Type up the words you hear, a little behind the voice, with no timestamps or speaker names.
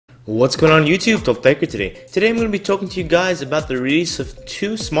What's going on YouTube? Top Taker today. Today I'm going to be talking to you guys about the release of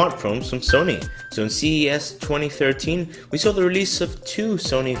two smartphones from Sony. So in CES 2013, we saw the release of two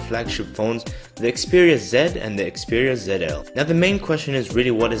Sony flagship phones, the Xperia Z and the Xperia ZL. Now the main question is really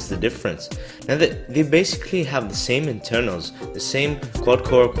what is the difference? Now they basically have the same internals, the same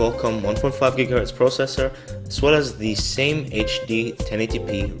quad-core Qualcomm 1.5 GHz processor, as well as the same HD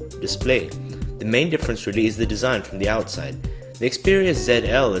 1080p display. The main difference really is the design from the outside. The Xperia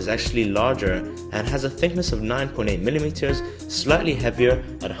ZL is actually larger and has a thickness of 9.8mm, slightly heavier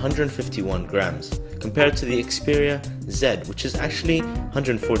at 151 grams, compared to the Xperia Z, which is actually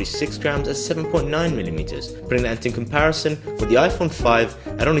 146 grams at 7.9mm, putting that into comparison with the iPhone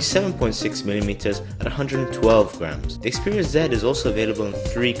 5 at only 7.6mm at 112 grams. The Xperia Z is also available in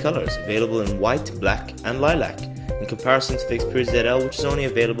three colors, available in white, black, and lilac, in comparison to the Xperia ZL, which is only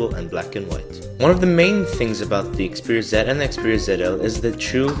available in black and white. One of the main things about the Xperia Z and the Xperia ZL is the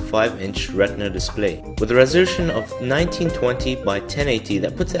true 5-inch Retina display, with a resolution of 1920 by 1080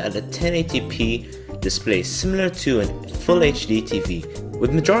 that puts it at a 1080p display, similar to a full HD TV.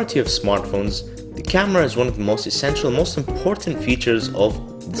 With majority of smartphones, the camera is one of the most essential, most important features of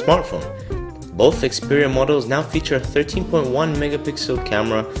the smartphone. Both Xperia models now feature a 13.1 megapixel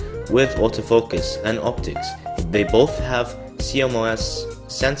camera with autofocus and optics. They both have CMOS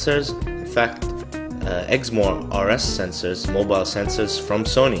sensors, in fact Exmor RS sensors, mobile sensors from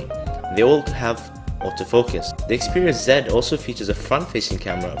Sony. They all have autofocus. The Xperia Z also features a front-facing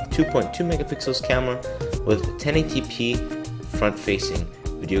camera of 2.2 megapixels camera with 1080p front-facing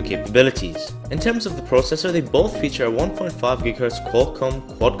video capabilities. In terms of the processor, they both feature a 1.5 GHz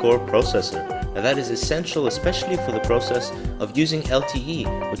Qualcomm quad-core processor. Now that is essential especially for the process of using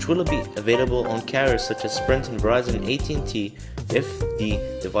LTE, which will be available on carriers such as Sprint and Verizon and AT&T if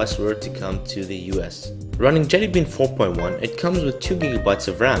the device were to come to the US. Running Jelly Bean 4.1, it comes with 2 GB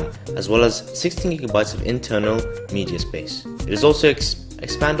of RAM as well as 16 GB of internal media space. It is also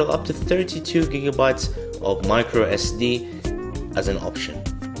expandable up to 32 GB of micro SD as an option.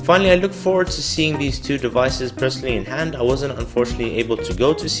 Finally, I look forward to seeing these two devices personally in hand. I wasn't unfortunately able to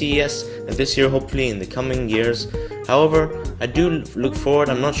go to CES this year, hopefully in the coming years. However, I do look forward.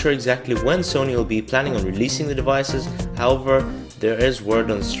 I'm not sure exactly when Sony will be planning on releasing the devices. However, there is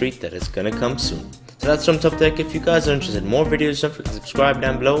word on the street that it's gonna come soon. So that's from Top Tech. If you guys are interested in more videos, don't forget to subscribe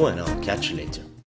down below and I'll catch you later.